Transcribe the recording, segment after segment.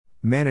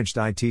Managed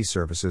IT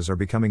services are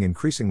becoming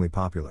increasingly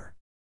popular.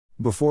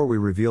 Before we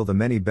reveal the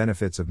many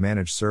benefits of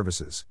managed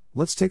services,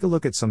 let's take a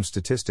look at some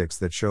statistics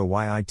that show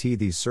why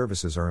these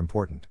services are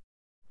important.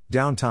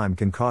 Downtime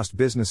can cost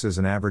businesses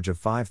an average of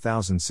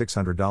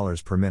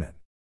 $5,600 per minute.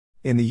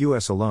 In the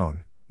US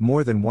alone,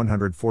 more than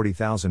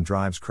 140,000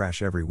 drives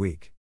crash every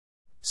week.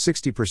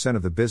 60%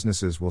 of the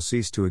businesses will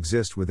cease to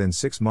exist within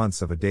 6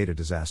 months of a data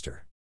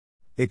disaster.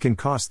 It can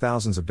cost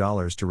thousands of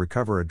dollars to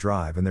recover a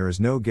drive, and there is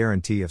no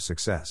guarantee of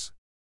success.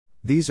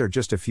 These are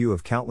just a few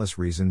of countless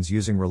reasons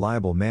using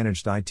reliable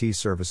managed IT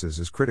services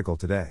is critical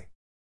today.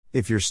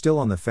 If you're still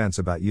on the fence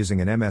about using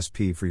an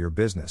MSP for your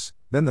business,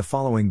 then the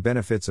following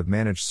benefits of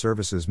managed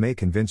services may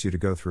convince you to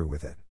go through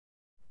with it.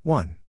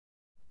 1.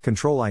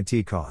 Control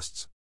IT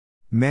costs.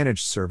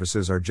 Managed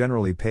services are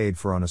generally paid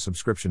for on a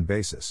subscription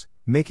basis,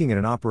 making it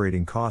an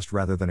operating cost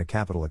rather than a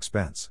capital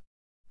expense.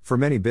 For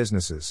many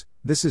businesses,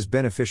 this is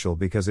beneficial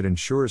because it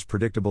ensures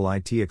predictable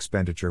IT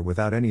expenditure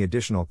without any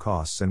additional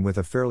costs and with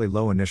a fairly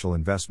low initial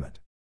investment.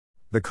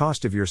 The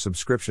cost of your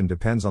subscription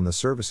depends on the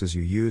services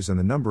you use and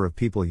the number of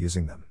people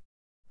using them.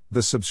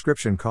 The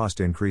subscription cost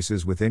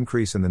increases with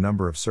increase in the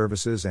number of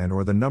services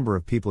and/or the number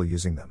of people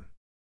using them.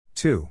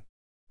 2.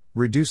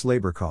 Reduce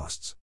labor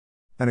costs.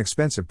 An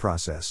expensive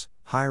process,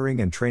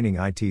 hiring and training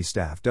IT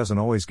staff doesn't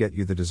always get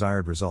you the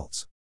desired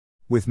results.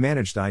 With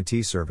managed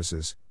IT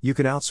services, you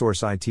can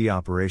outsource IT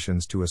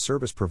operations to a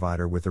service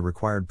provider with the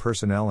required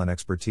personnel and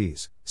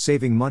expertise,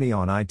 saving money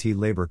on IT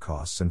labor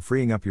costs and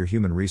freeing up your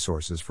human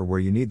resources for where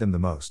you need them the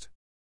most.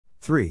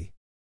 3.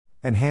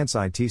 Enhance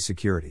IT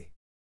security.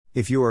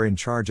 If you are in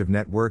charge of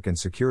network and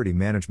security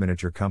management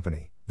at your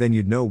company, then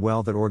you'd know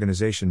well that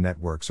organization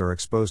networks are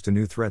exposed to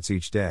new threats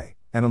each day,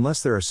 and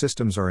unless there are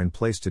systems in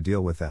place to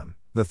deal with them,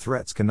 the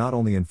threats can not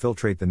only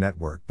infiltrate the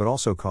network but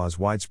also cause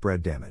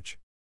widespread damage.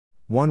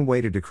 One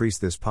way to decrease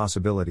this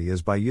possibility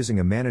is by using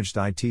a managed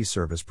IT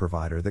service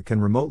provider that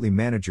can remotely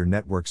manage your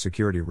network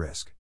security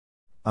risk.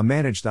 A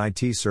managed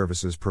IT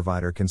services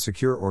provider can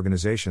secure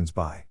organizations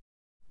by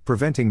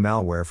preventing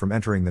malware from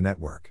entering the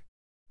network,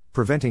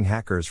 preventing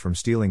hackers from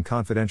stealing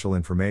confidential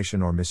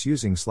information or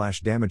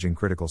misusing/damaging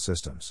critical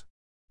systems,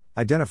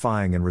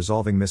 identifying and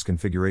resolving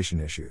misconfiguration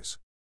issues,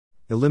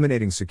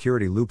 eliminating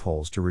security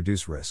loopholes to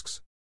reduce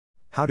risks.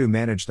 How do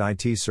managed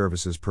IT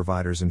services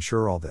providers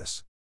ensure all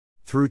this?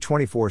 Through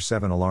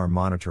 24/7 alarm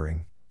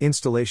monitoring,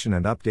 installation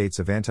and updates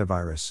of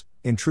antivirus,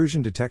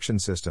 intrusion detection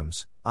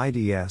systems,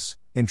 IDS,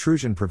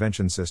 intrusion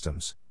prevention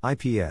systems,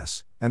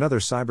 IPS, and other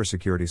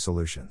cybersecurity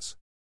solutions.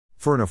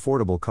 For an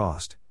affordable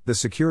cost, the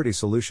security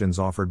solutions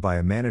offered by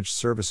a managed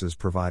services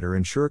provider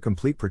ensure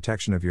complete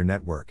protection of your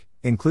network,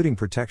 including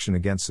protection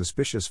against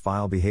suspicious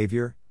file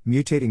behavior,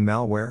 mutating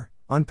malware,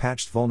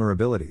 unpatched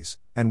vulnerabilities,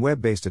 and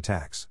web-based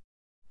attacks.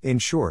 In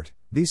short,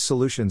 these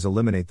solutions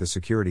eliminate the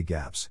security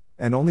gaps,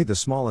 and only the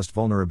smallest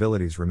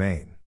vulnerabilities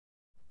remain.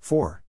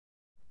 4.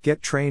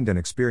 Get trained and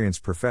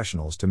experienced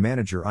professionals to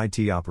manage your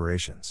IT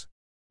operations.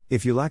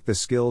 If you lack the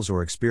skills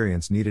or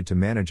experience needed to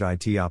manage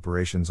IT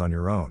operations on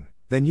your own,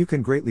 then you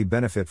can greatly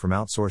benefit from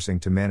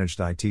outsourcing to managed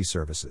IT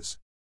services.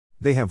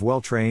 They have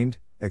well-trained,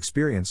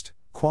 experienced,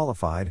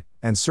 qualified,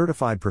 and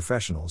certified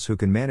professionals who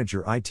can manage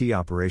your IT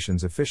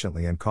operations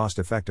efficiently and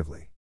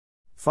cost-effectively.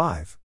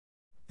 5.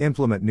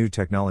 Implement new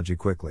technology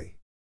quickly.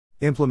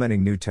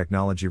 Implementing new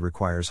technology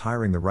requires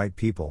hiring the right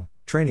people,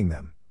 training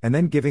them, and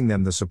then giving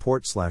them the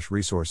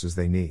support/resources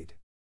they need.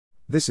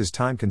 This is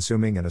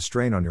time-consuming and a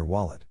strain on your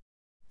wallet.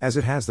 As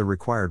it has the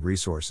required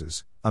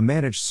resources, a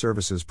managed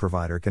services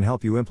provider can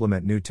help you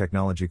implement new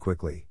technology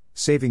quickly,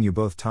 saving you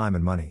both time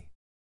and money.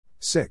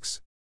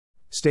 6.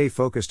 Stay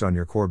focused on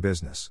your core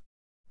business.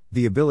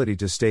 The ability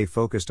to stay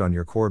focused on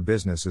your core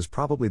business is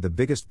probably the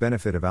biggest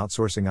benefit of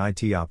outsourcing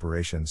IT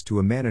operations to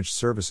a managed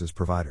services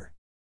provider.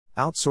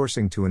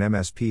 Outsourcing to an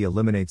MSP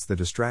eliminates the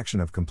distraction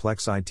of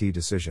complex IT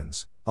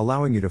decisions,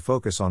 allowing you to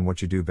focus on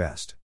what you do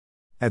best.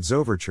 At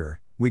XOverture,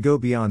 we go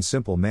beyond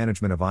simple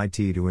management of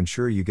IT to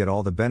ensure you get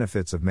all the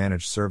benefits of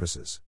managed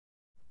services.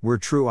 We're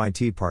true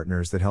IT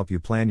partners that help you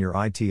plan your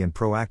IT and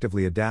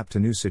proactively adapt to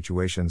new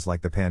situations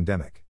like the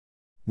pandemic.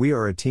 We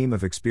are a team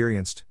of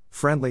experienced,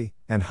 friendly,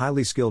 and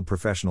highly skilled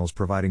professionals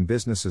providing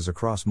businesses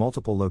across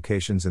multiple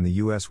locations in the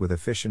U.S. with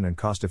efficient and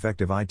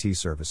cost-effective IT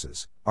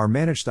services. Our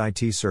managed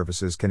IT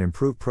services can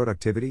improve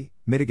productivity,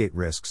 mitigate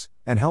risks,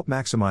 and help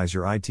maximize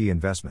your IT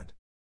investment.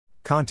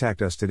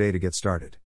 Contact us today to get started.